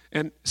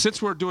 And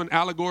since we're doing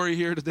allegory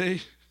here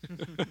today,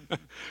 I'm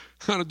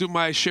going to do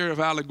my share of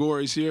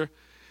allegories here.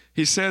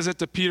 He says it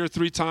to Peter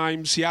 3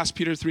 times. He asks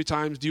Peter 3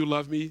 times, do you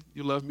love me? Do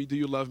you love me? Do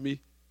you love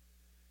me?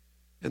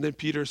 And then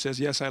Peter says,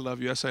 yes, I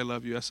love you. Yes, I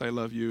love you. Yes, I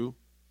love you.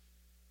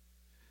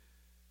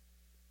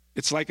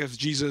 It's like if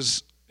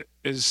Jesus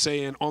is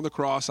saying on the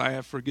cross, I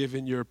have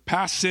forgiven your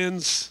past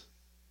sins,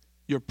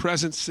 your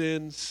present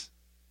sins,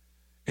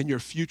 and your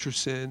future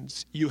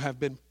sins. You have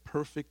been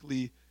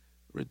perfectly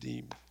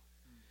redeemed.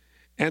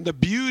 And the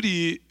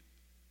beauty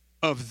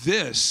of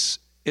this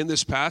in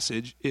this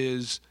passage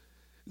is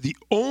the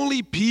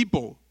only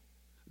people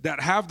that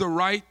have the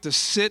right to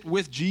sit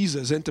with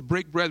Jesus and to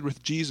break bread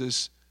with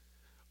Jesus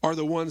are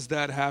the ones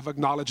that have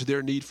acknowledged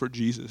their need for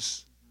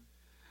Jesus.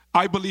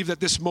 I believe that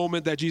this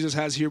moment that Jesus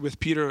has here with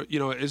Peter,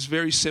 is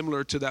very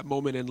similar to that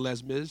moment in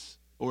Les Mis,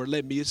 or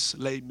Les Mis.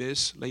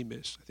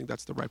 I think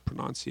that's the right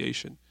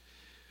pronunciation,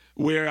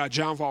 where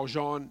Jean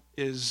Valjean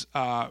is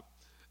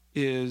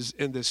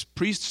in this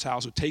priest's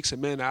house who takes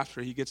him in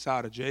after he gets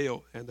out of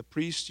jail, and the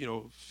priest,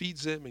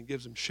 feeds him and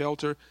gives him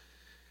shelter.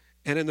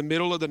 And in the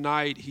middle of the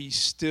night, he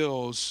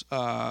steals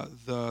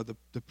the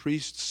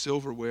priest's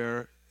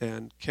silverware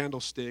and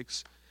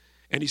candlesticks,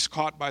 and he's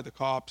caught by the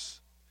cops.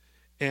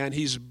 And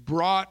he's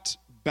brought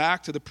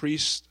back to the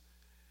priest,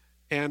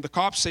 and the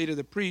cops say to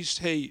the priest,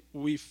 hey,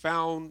 we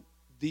found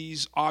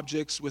these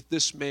objects with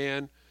this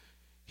man.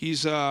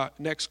 He's an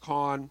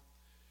ex-con,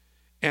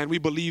 and we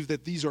believe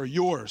that these are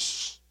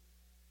yours.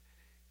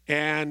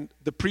 And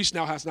the priest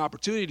now has an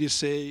opportunity to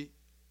say,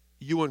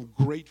 you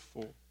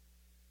ungrateful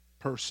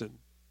person.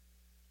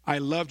 I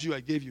loved you, I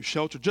gave you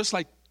shelter, just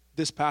like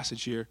this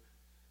passage here.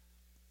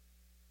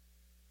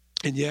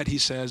 And yet he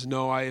says,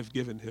 no, I have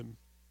given him.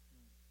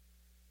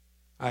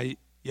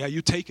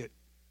 You take it,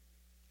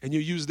 and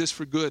you use this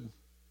for good,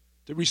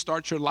 to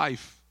restart your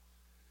life.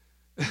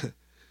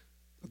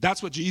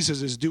 That's what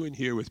Jesus is doing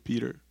here with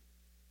Peter.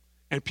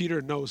 And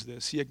Peter knows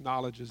this. He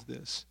acknowledges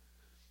this.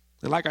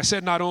 And like I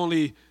said, not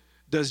only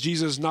does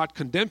Jesus not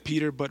condemn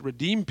Peter, but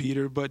redeem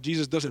Peter, but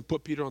Jesus doesn't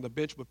put Peter on the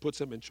bench, but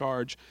puts him in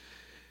charge.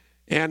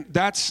 And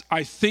that's,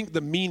 I think,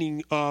 the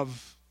meaning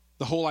of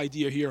the whole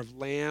idea here of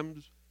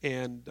lambs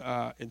and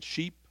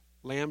sheep.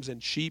 Lambs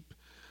and sheep.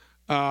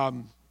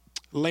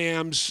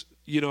 Lambs,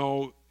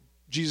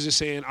 Jesus is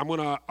saying, I'm going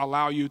to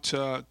allow you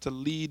to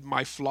lead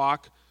my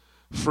flock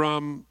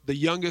from the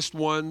youngest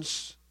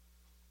ones,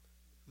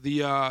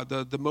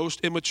 the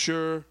most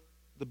immature,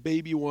 the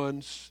baby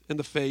ones in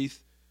the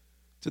faith,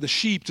 to the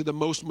sheep, to the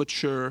most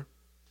mature.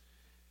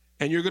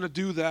 And you're going to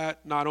do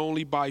that not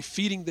only by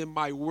feeding them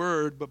my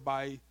word, but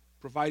by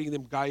providing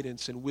them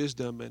guidance and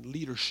wisdom and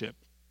leadership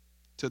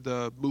to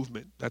the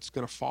movement that's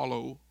going to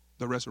follow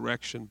the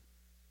resurrection.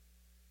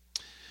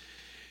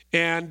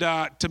 And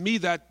to me,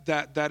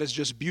 that is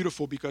just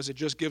beautiful, because it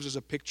just gives us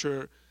a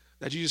picture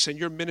that Jesus saying,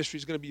 your ministry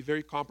is going to be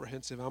very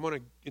comprehensive. I'm going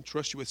to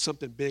entrust you with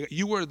something big.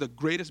 You were the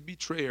greatest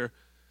betrayer,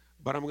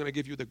 but I'm going to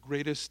give you the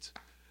greatest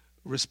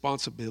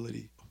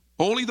responsibility.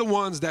 Only the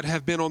ones that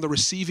have been on the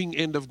receiving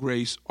end of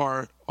grace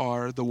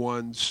are the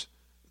ones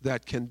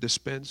that can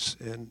dispense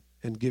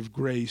and give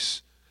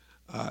grace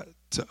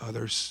to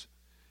others.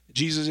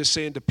 Jesus is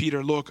saying to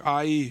Peter, look,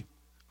 I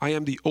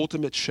am the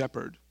ultimate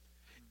shepherd,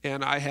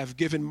 and I have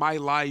given my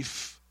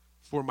life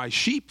for my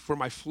sheep, for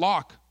my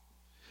flock,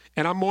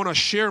 and I'm going to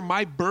share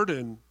my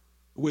burden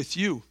with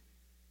you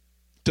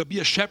to be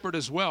a shepherd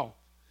as well.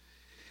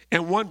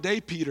 And one day,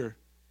 Peter,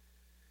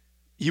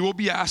 you will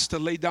be asked to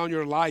lay down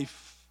your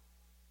life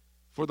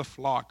for the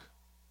flock.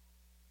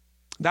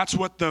 That's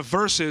what the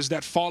verses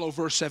that follow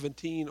verse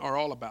 17 are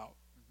all about.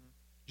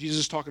 Jesus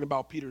is talking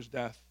about Peter's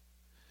death.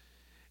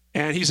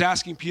 And he's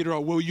asking Peter,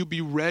 will you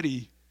be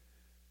ready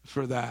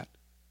for that?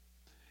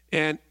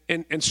 And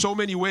in so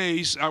many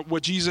ways,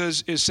 what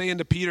Jesus is saying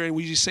to Peter and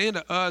what he's saying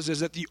to us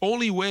is that the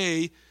only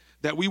way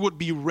that we would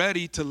be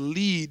ready to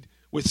lead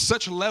with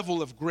such a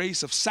level of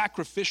grace, of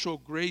sacrificial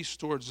grace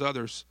towards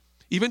others,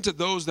 even to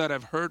those that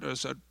have hurt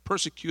us, or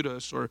persecute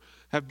us, or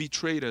have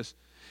betrayed us,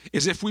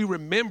 is if we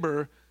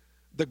remember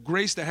the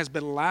grace that has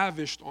been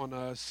lavished on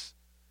us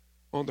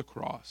on the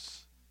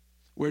cross,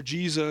 where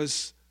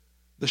Jesus,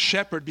 the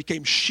shepherd,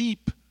 became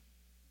sheep,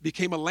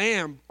 became a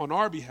lamb on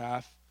our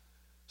behalf,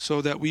 so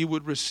that we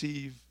would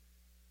receive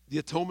the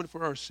atonement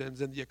for our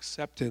sins and the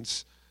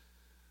acceptance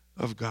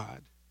of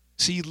God.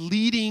 See,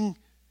 leading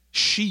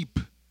sheep,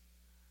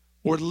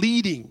 or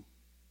leading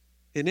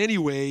in any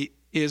way,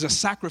 is a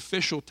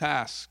sacrificial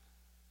task.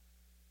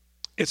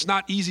 It's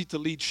not easy to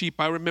lead sheep.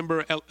 I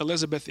remember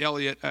Elizabeth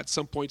Elliot at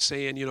some point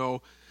saying,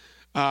 being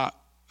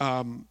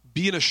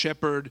a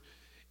shepherd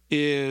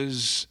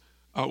is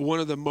one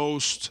of the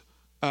most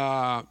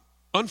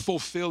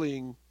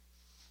unfulfilling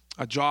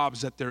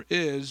jobs that there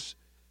is,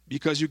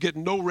 because you get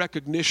no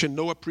recognition,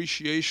 no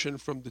appreciation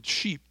from the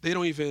sheep. They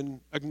don't even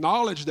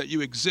acknowledge that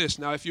you exist.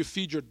 Now, if you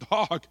feed your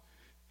dog,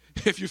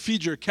 if you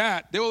feed your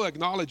cat, they will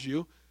acknowledge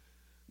you.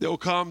 They'll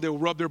come, they'll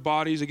rub their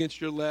bodies against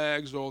your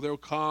legs, or they'll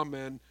come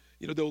and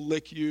they'll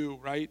lick you,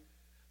 right?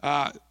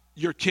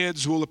 Your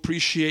kids will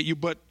appreciate you,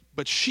 but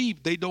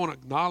sheep, they don't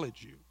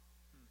acknowledge you.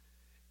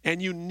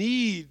 And you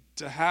need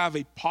to have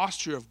a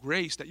posture of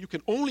grace that you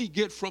can only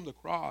get from the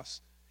cross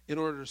in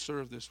order to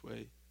serve this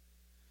way.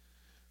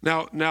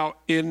 Now,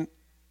 in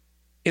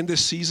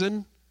this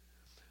season,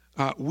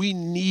 we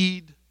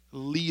need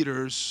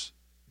leaders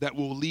that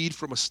will lead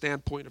from a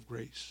standpoint of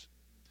grace,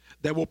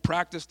 that will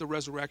practice the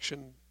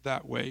resurrection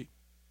that way,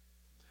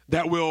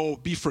 that will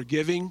be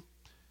forgiving,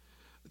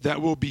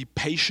 that will be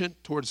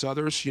patient towards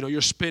others.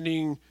 You're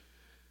spending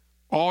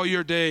all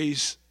your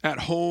days at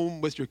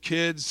home with your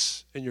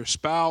kids and your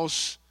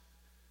spouse,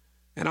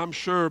 and I'm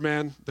sure,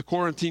 man, the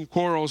quarantine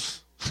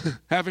quarrels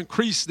have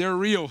increased. They're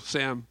real,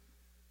 Sam.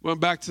 Went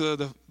back to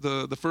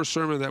the first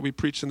sermon that we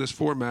preached in this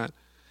format.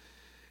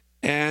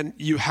 And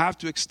you have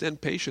to extend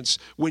patience.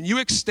 When you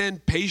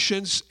extend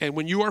patience and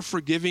when you are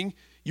forgiving,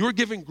 you're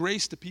giving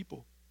grace to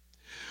people.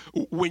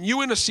 When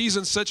you, in a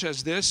season such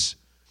as this,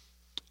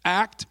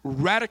 act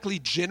radically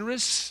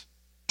generous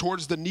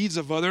towards the needs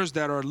of others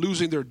that are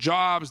losing their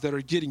jobs, that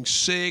are getting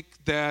sick,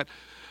 that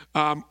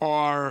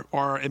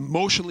are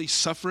emotionally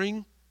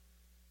suffering,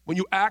 when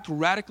you act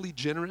radically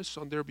generous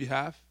on their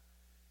behalf,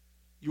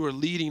 you are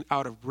leading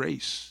out of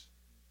grace.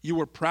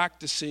 You are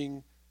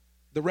practicing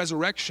the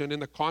resurrection in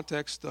the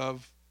context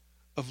of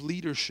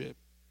leadership.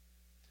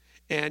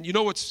 And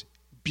what's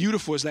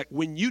beautiful is that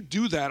when you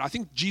do that, I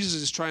think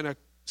Jesus is trying to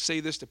say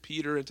this to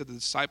Peter and to the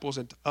disciples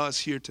and to us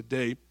here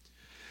today,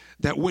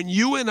 that when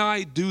you and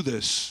I do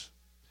this,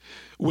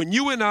 when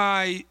you and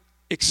I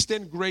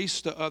extend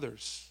grace to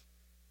others,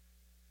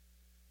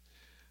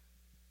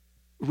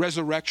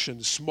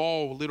 resurrections,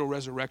 small little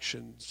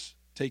resurrections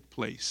take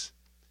place.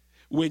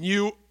 When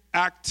you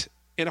act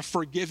in a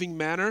forgiving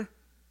manner,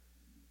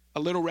 a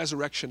little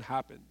resurrection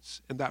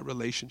happens in that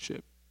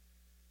relationship.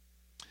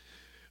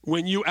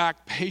 When you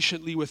act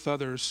patiently with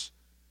others,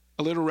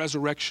 a little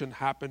resurrection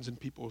happens in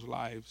people's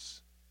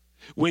lives.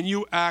 When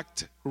you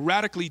act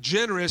radically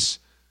generous,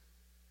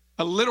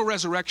 a little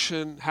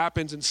resurrection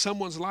happens in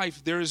someone's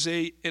life. There is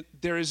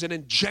an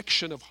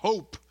injection of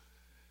hope.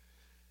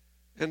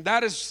 And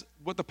that is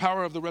what the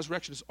power of the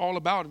resurrection is all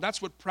about. And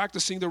that's what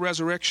practicing the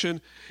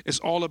resurrection is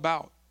all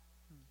about.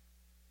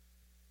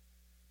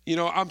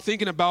 I'm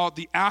thinking about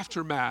the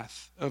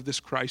aftermath of this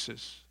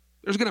crisis.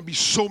 There's going to be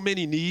so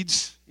many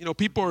needs.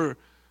 People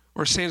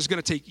are saying it's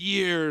going to take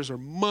years or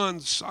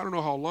months. I don't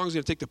know how long it's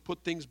going to take to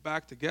put things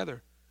back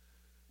together.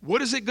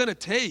 What is it going to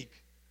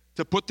take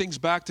to put things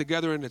back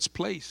together in its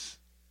place?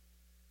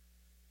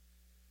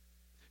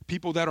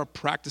 People that are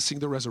practicing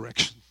the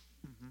resurrection,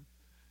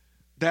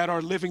 that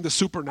are living the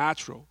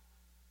supernatural,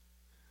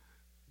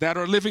 that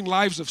are living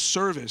lives of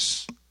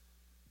service,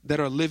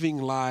 that are living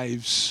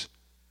lives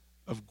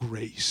of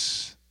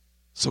grace.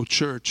 So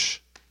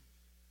church,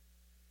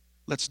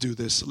 let's do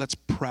this. Let's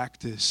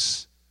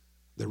practice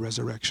the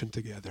resurrection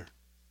together.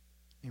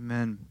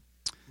 Amen.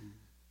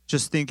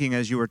 Just thinking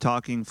as you were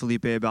talking,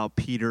 Felipe, about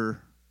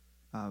Peter,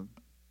 I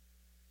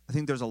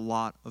think there's a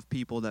lot of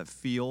people that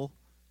feel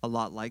a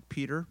lot like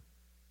Peter,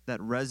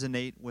 that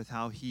resonate with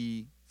how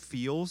he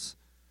feels.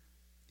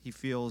 He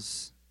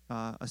feels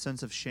a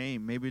sense of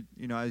shame. Maybe,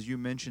 as you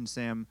mentioned,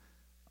 Sam,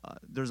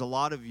 there's a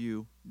lot of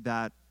you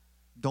that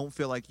don't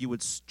feel like you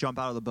would jump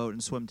out of the boat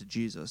and swim to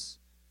Jesus.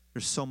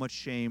 There's so much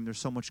shame. There's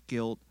so much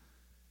guilt.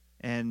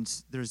 And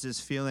there's this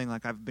feeling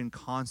like I've been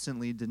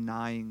constantly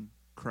denying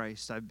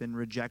Christ. I've been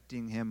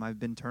rejecting him. I've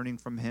been turning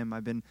from him.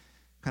 I've been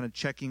kind of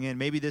checking in.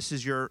 Maybe this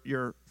is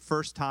your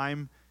first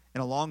time in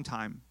a long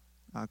time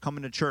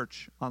coming to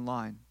church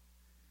online.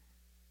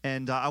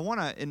 And I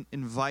want to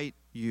invite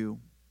you,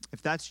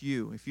 if that's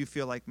you, if you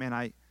feel like, man,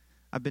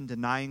 I've been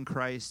denying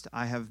Christ,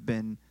 I have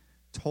been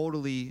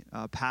totally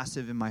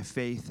passive in my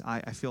faith,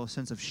 I feel a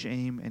sense of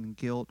shame and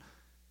guilt.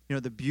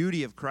 The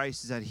beauty of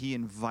Christ is that he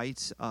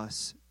invites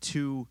us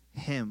to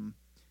him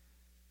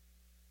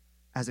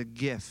as a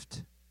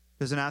gift.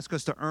 Doesn't ask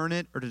us to earn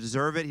it or to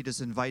deserve it. He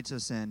just invites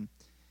us in.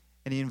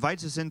 And he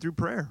invites us in through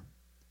prayer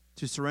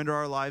to surrender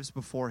our lives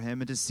before him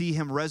and to see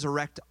him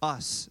resurrect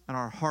us and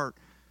our heart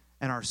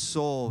and our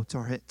soul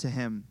to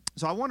him.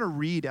 So I want to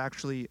read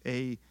actually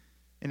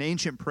an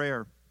ancient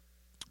prayer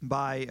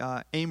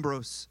by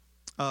Ambrose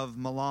of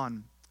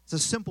Milan. It's a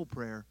simple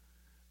prayer.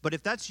 But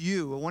if that's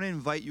you, I want to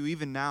invite you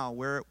even now,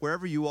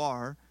 wherever you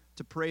are,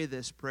 to pray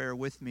this prayer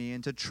with me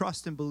and to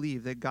trust and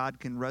believe that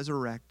God can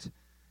resurrect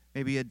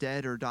maybe a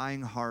dead or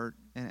dying heart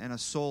and a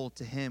soul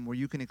to him, where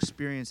you can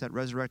experience that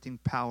resurrecting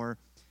power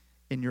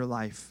in your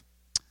life.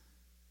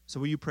 So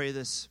will you pray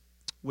this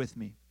with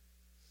me?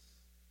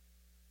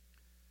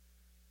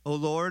 O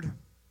Lord,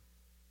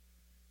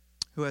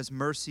 who has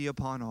mercy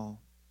upon all,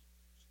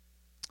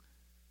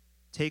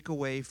 take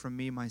away from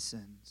me my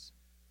sins,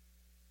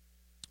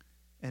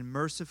 and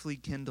mercifully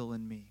kindle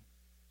in me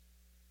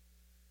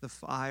the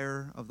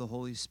fire of the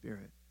Holy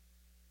Spirit.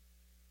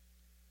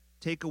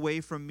 Take away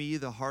from me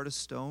the heart of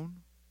stone,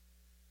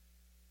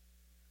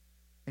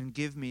 and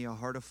give me a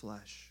heart of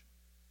flesh,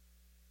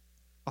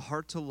 a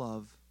heart to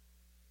love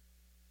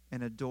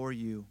and adore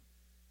you,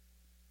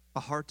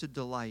 a heart to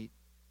delight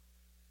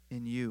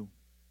in you,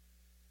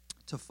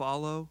 to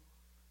follow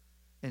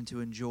and to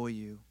enjoy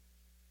you.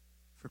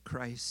 For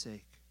Christ's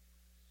sake,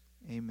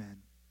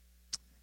 amen.